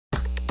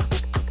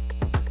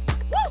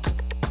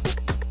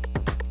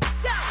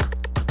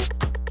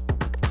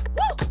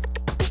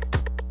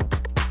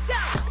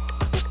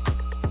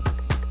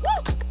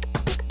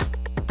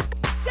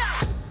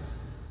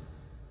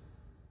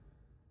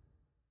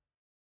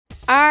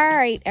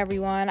Alright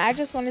everyone, I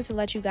just wanted to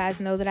let you guys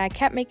know that I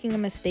kept making a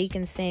mistake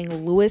in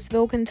saying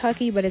Louisville,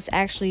 Kentucky, but it's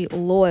actually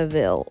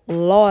Louisville,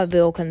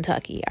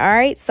 Kentucky.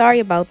 Alright, sorry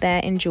about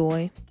that.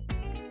 Enjoy.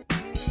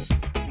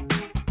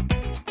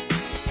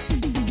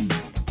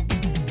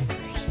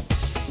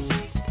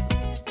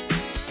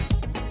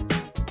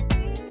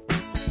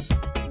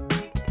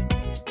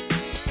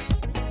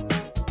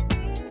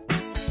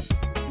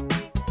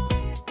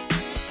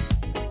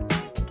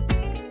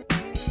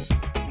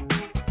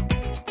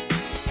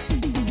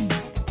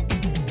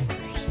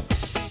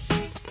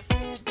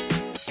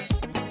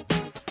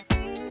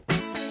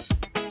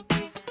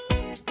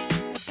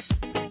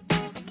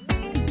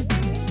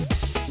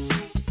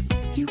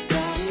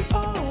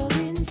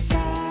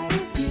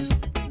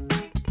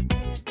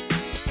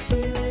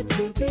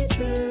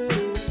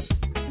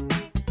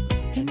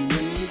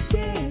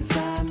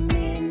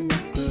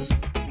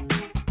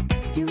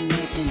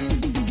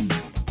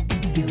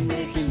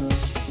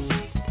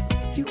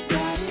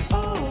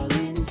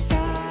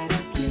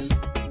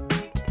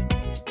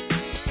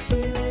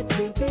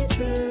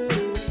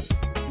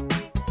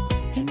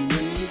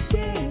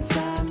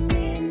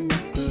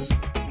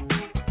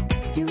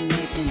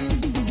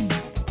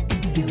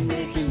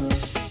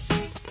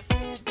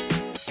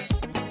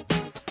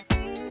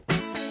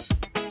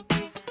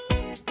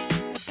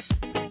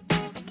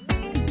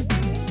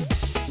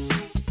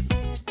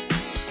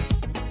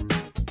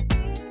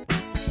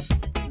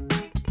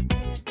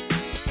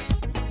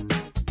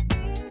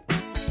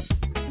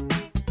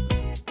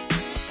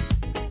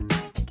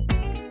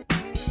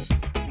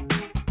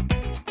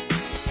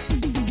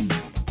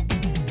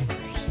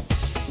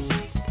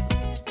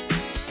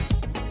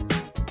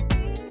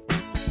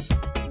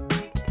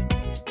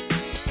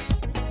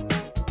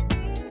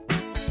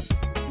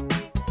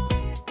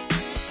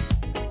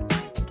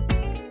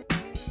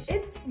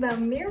 The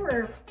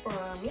mirror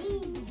for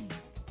me.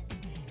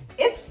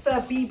 It's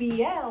the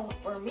BBL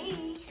for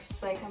me.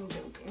 It's like I'm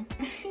joking.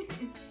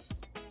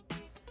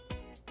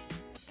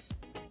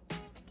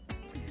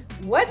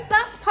 What's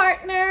up,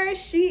 partner?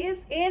 She is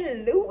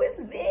in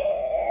Louisville.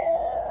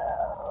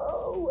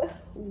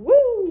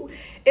 Woo!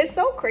 It's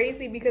so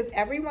crazy because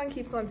everyone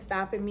keeps on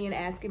stopping me and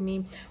asking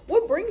me,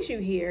 what brings you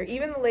here?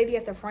 Even the lady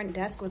at the front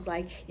desk was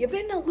like, you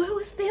been to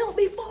Louisville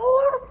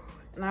before?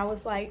 And I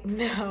was like,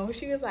 no.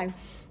 She was like,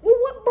 well,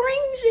 what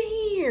brings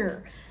you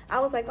here? I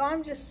was like, oh,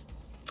 I'm just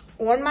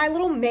on my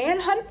little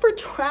manhunt for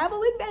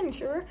travel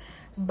adventure.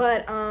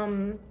 But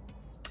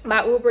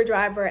my Uber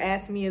driver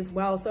asked me as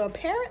well. So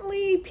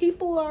apparently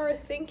people are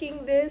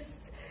thinking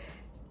this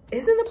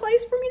isn't the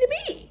place for me to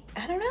be.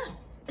 I don't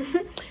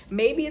know.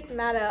 Maybe it's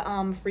not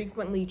a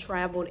frequently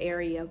traveled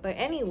area. But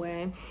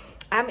anyway,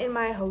 I'm in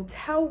my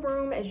hotel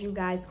room, as you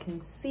guys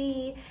can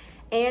see.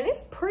 And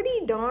it's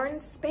pretty darn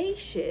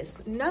spacious.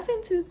 Nothing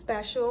too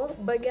special,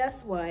 but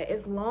guess what?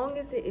 As long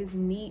as it is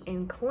neat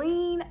and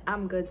clean,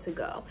 I'm good to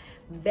go.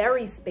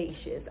 Very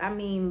spacious. I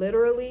mean,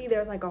 literally,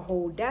 there's like a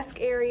whole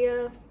desk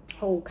area,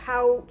 whole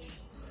couch.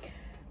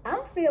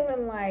 I'm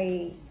feeling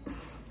like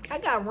I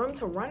got room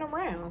to run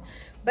around.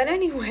 But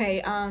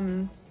anyway,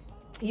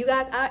 you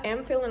guys, I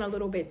am feeling a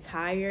little bit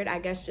tired, I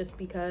guess just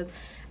because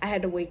I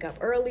had to wake up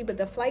early, but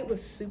the flight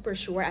was super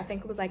short. I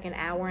think it was like an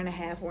hour and a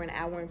half or an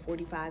hour and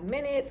 45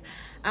 minutes.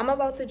 I'm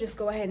about to just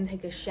go ahead and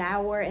take a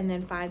shower and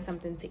then find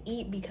something to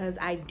eat because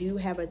I do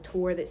have a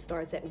tour that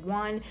starts at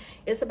 1.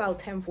 It's about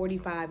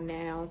 10:45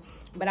 now,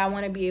 but I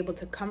want to be able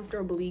to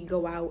comfortably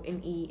go out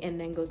and eat and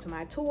then go to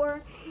my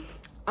tour.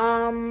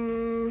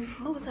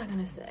 What was I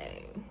gonna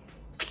say?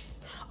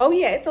 Oh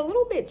yeah, it's a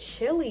little bit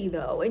chilly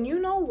though, and you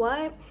know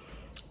what?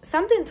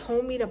 Something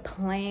told me to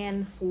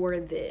plan for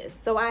this.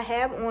 So I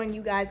have on,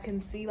 you guys can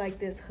see, like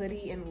this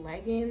hoodie and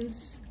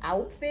leggings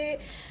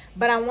outfit,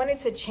 but I wanted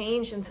to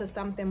change into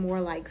something more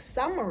like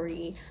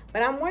summery,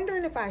 but I'm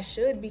wondering if I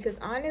should because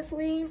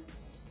honestly,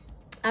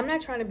 I'm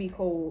not trying to be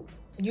cold.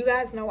 You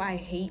guys know I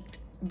hate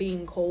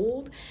being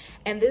cold,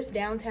 and this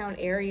downtown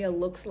area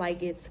looks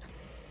like it's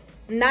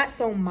not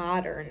so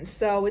modern.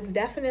 So it's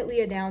definitely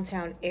a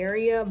downtown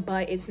area,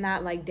 but it's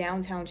not like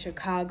downtown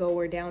Chicago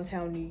or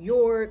downtown New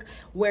York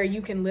where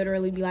you can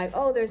literally be like,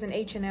 oh, there's an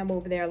H&M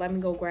over there, let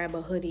me go grab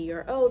a hoodie,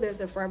 or oh,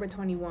 there's a Forever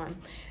 21.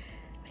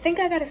 I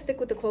think I gotta stick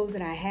with the clothes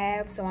that I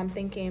have. So I'm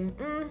thinking,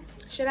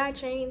 should I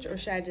change or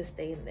should I just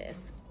stay in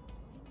this?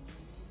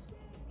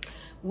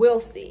 We'll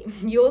see.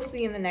 You'll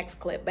see in the next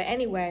clip. But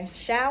anyway,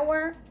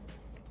 shower,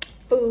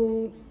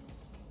 food,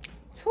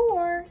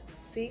 tour.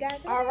 See you guys.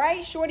 All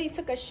right, Shorty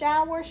took a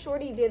shower.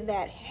 Shorty did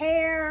that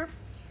hair.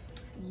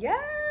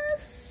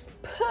 Yes,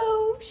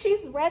 poo.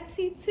 She's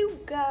ready to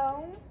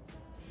go.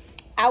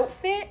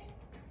 Outfit,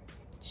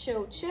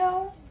 chill,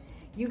 chill.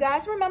 You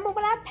guys remember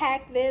when I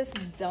packed this?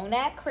 Don't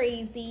act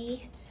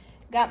crazy.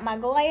 Got my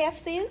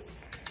glasses.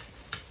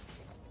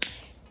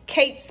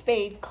 Kate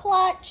Spade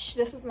clutch.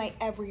 This is my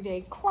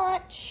everyday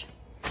clutch.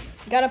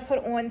 Gotta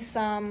put on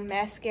some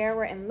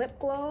mascara and lip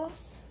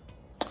gloss.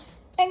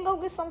 And go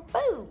get some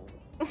food.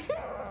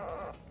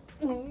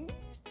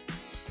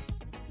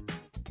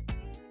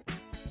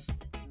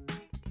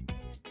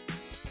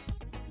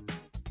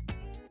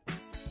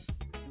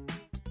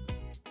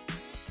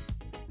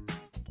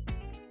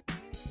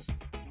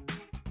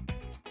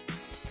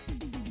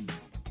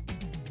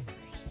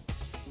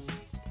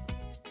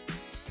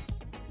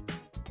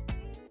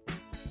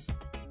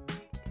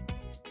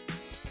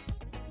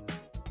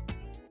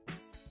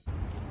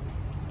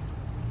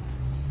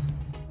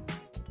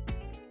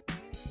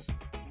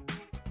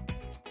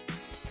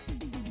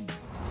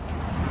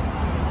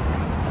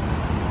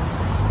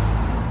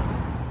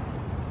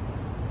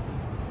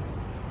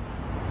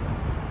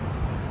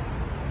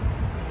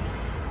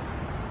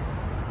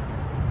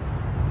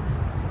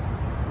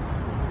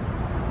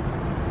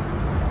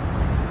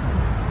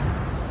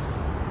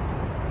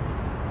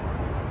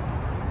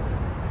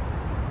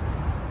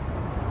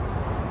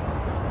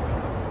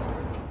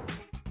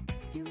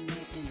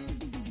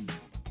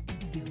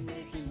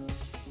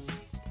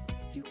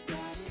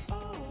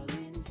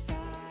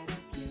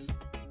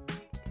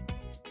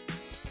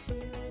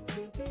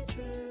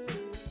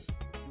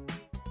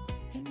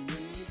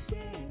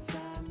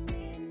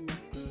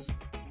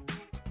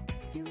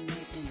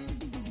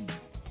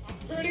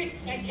 dirty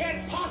and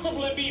can't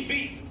possibly be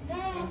beat.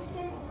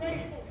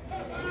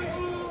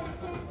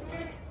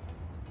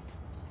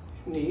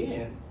 In the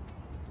end,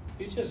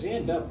 you just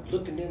end up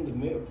looking in the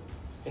mirror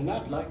and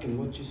not liking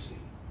what you see.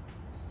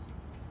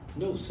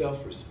 No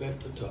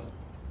self-respect at all.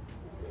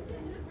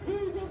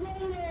 Who's the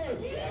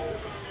greatest?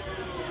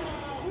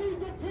 Who's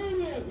the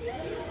prettiest?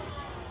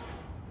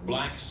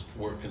 Blacks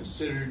were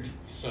considered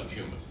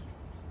subhuman.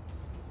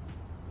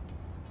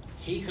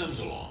 He comes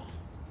along,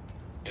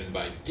 and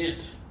by dint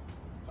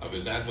of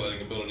his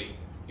athletic ability,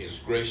 his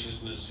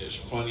graciousness, his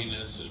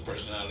funniness, his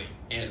personality,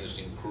 and his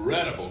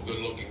incredible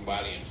good-looking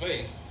body and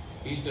face,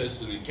 he says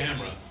to the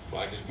camera,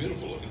 "Black is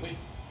beautiful, look at me.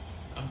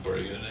 I'm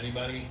prettier than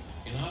anybody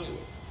in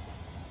Hollywood.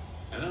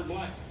 And I'm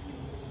black."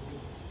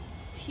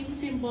 He was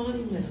the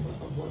embodiment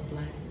of what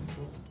blackness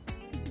was.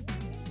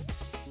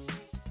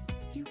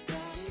 You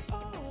got it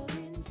all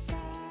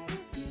inside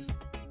of you.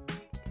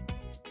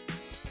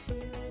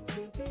 Feel it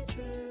to be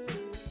true.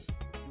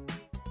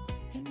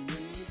 And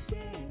when you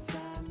dance,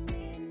 I'm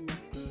in the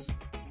group.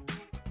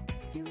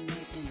 You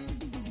make me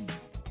move.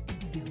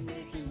 You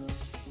make me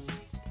move.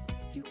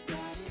 You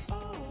got it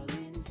all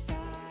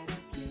inside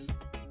of you.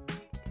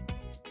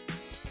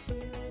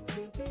 Feel it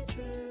to be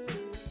true.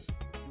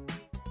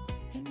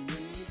 And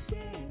when you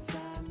dance,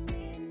 I'm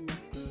in the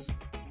group.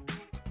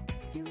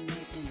 You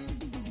make me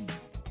move.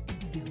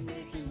 You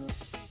make me move.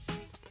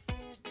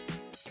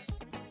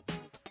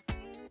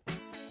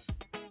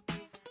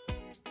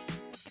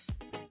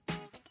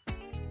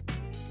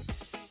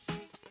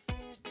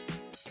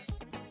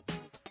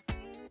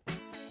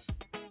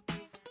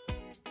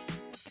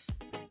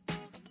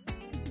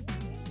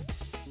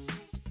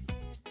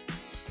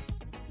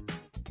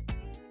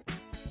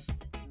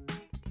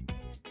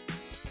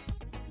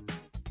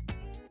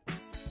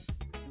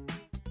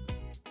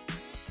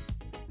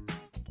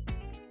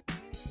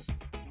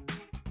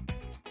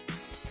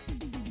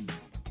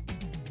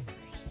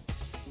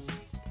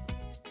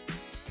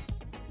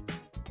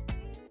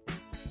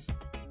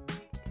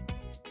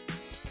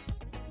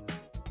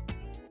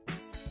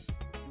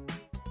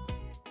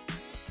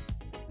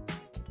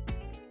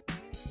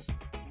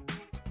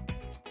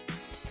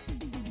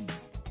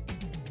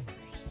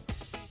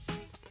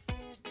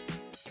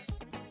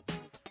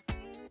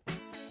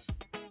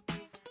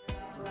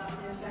 For about 10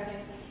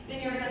 seconds. Then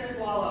you're going to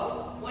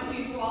swallow. Once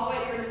you swallow it,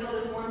 you're going to feel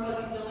this warm,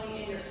 fuzzy feeling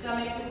in your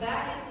stomach, because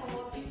that is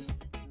called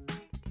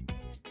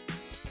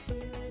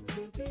Feel it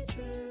to be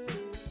true.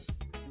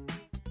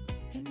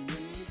 And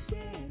when you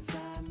dance,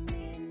 I'm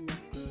in the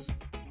group.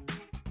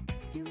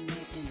 You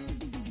make me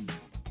move.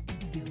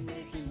 You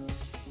make me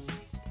move.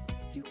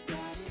 You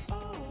got it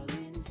all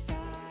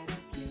inside of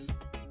you.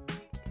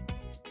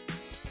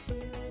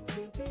 Feel it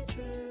to be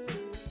true.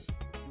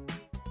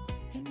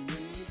 And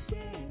when you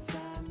dance,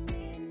 I'm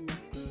in the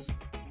group.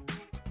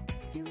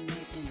 You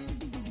make me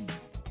move.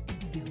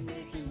 You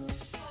make me move.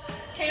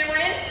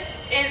 Cameron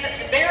is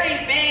very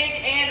big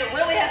and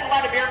really has a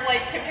lot of beer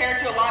plates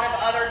compared to a lot of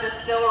other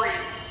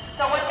distilleries.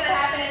 So what's going to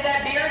happen is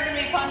that beer is going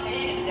to be pumped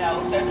in,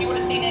 So if you would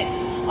have seen it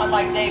on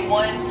like day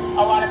one,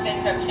 a lot of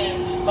things have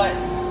changed. But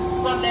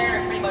from there,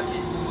 it pretty much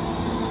is.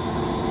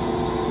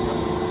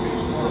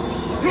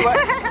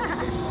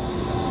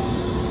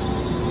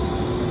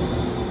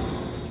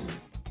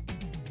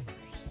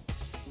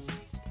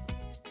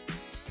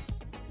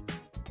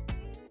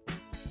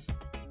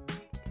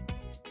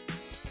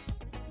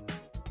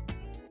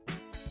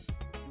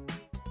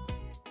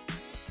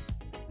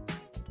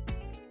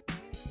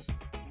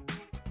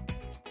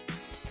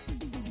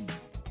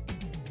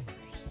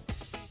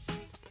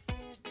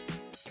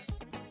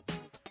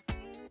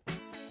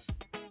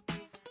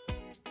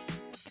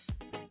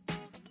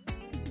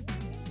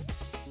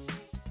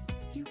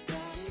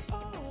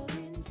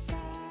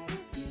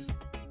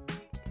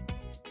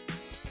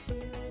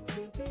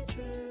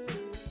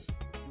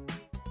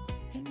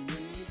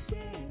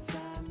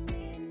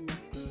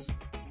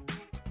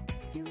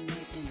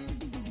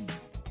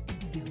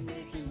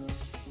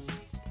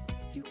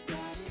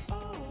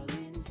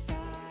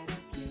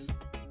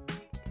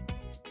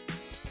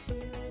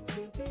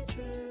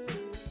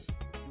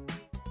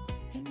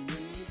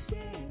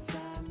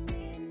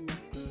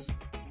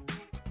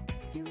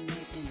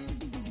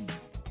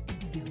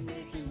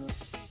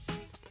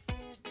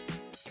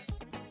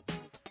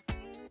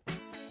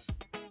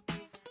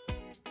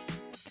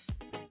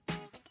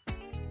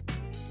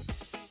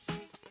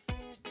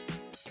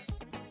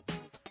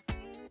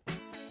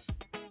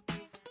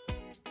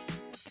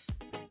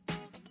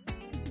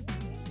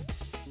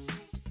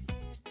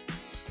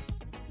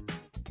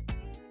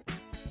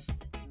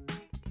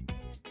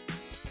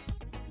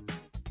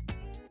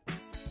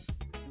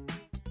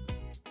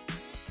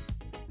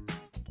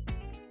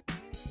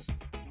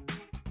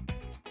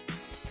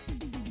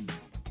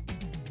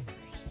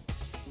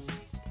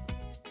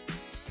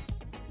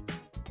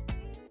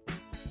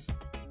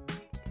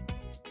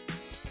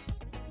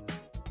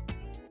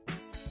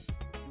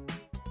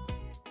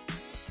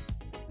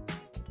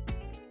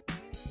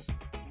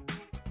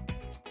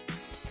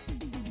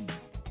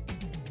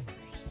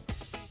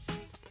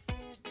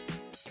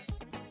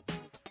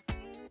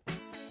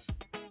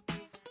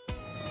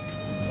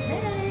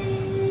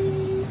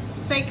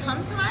 Say,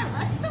 come to my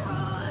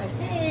restaurant.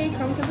 Okay,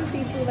 come to the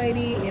Seafood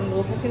Lady in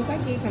Louisville,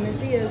 Kentucky. Come and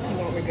see us. You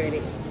won't regret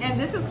it. And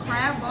this is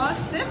Crab Boss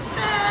Sister.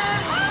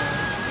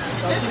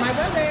 Go to my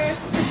brother.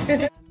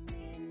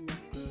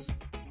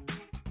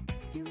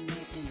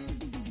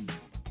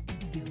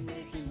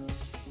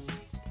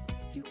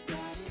 You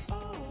got it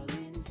all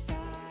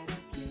inside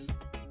of you.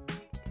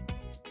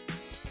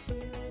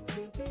 Feel it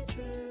to be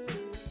true.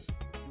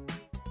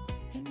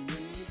 And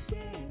when you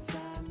dance,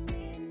 I'm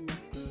in the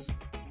groove.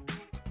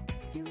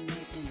 You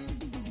make me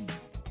move.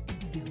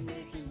 You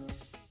make me move.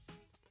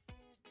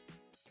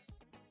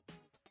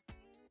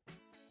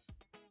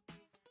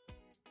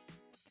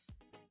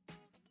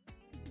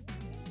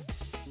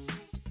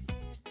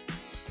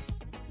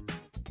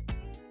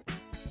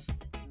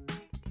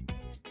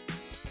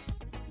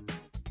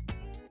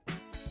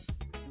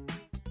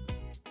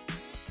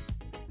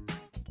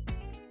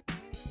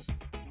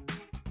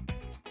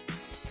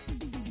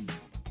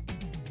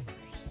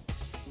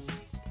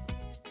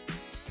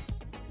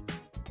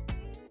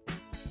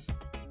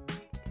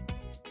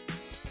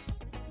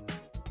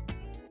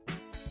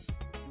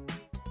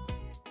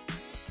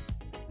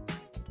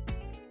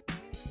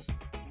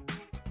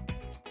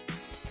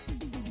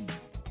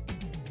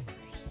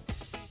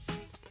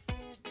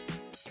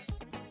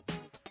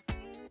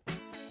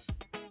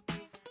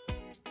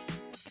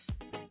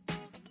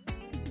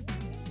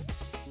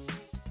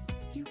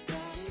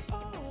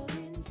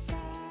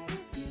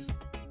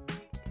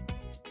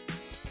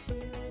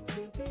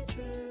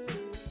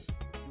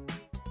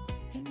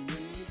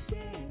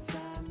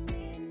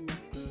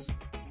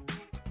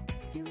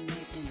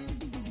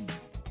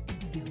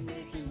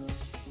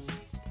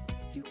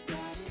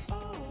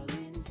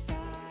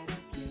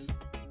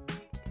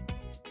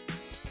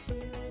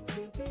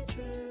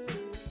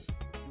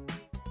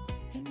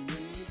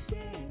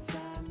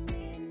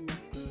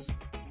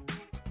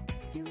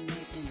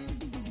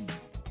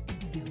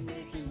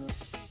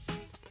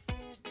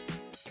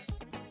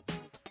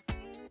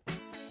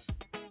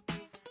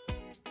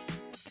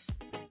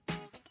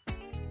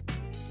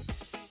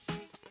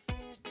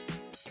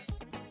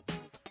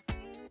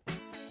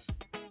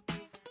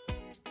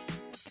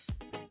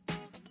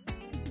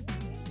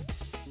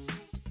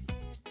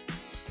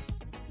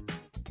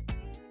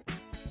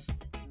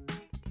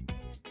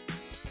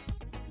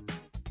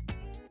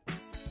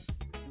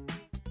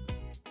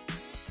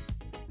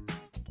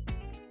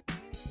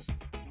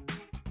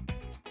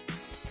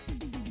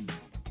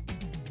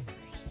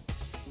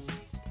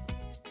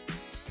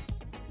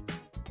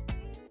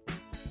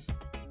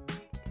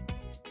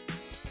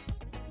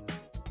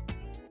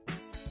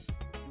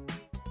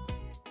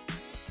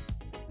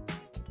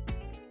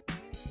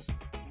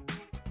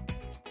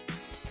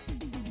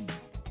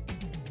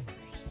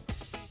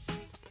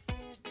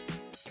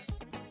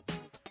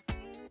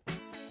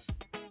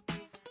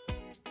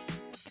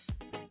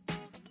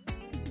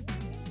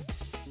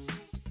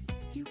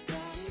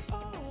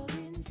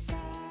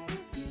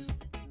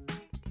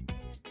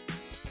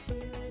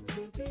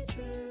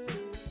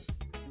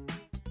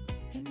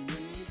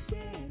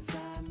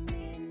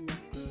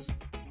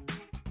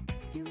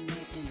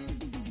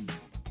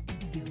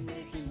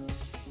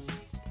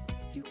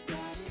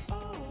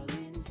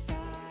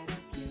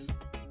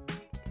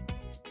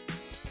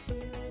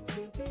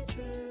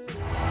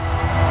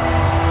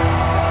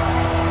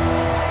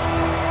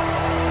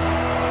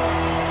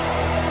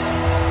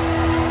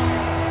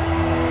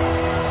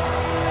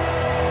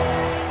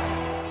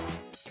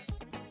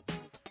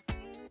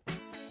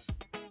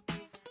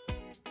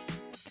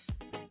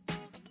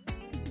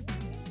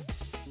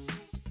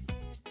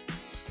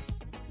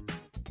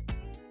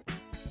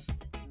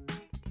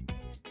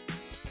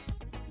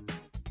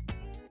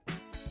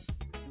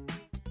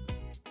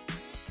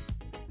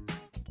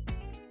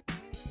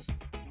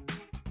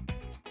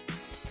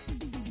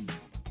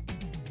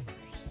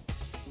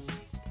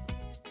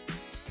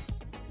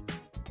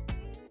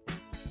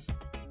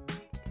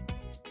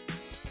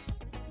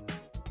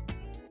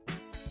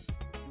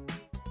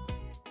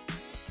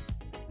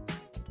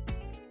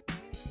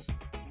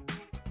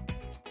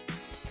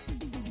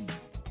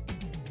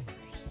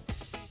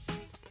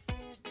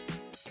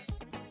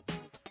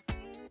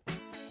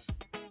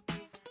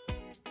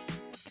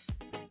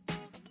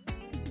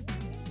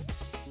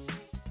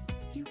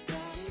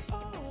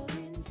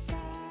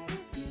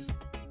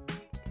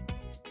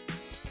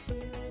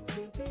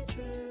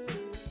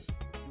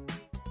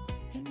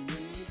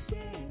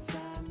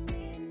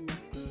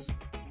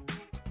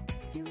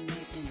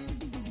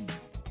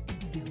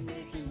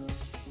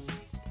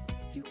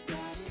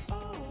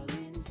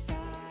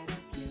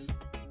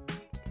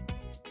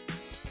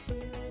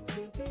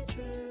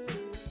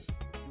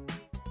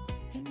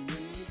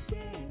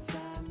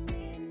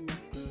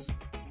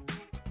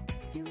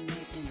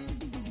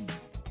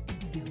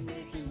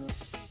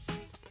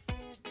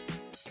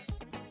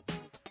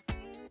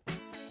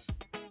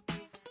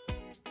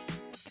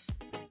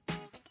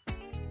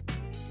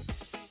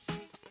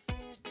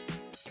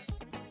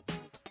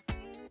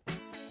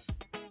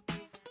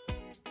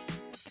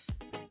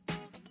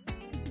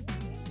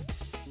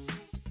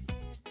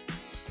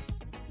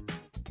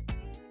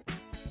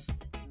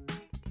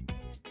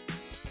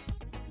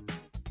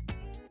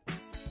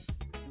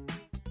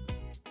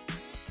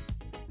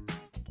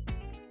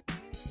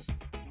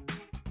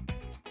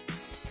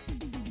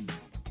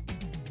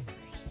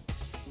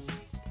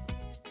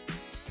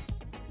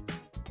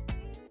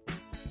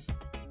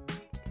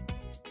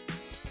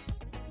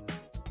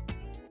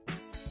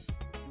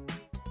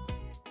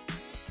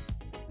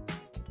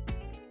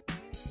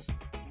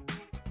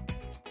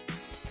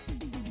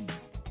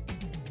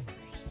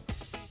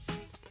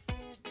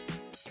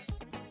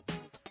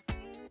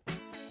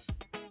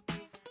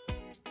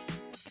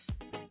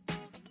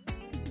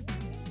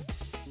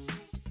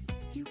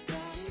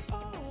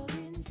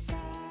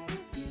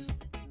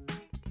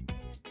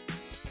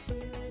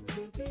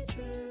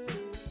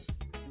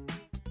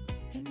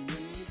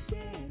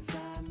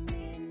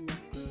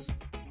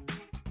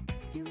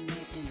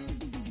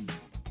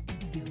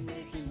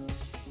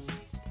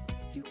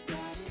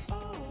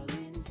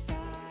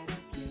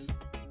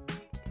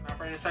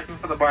 checking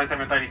for the bar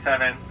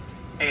 737,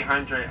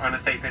 800 on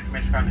the state pitch,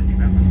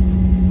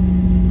 Michigan,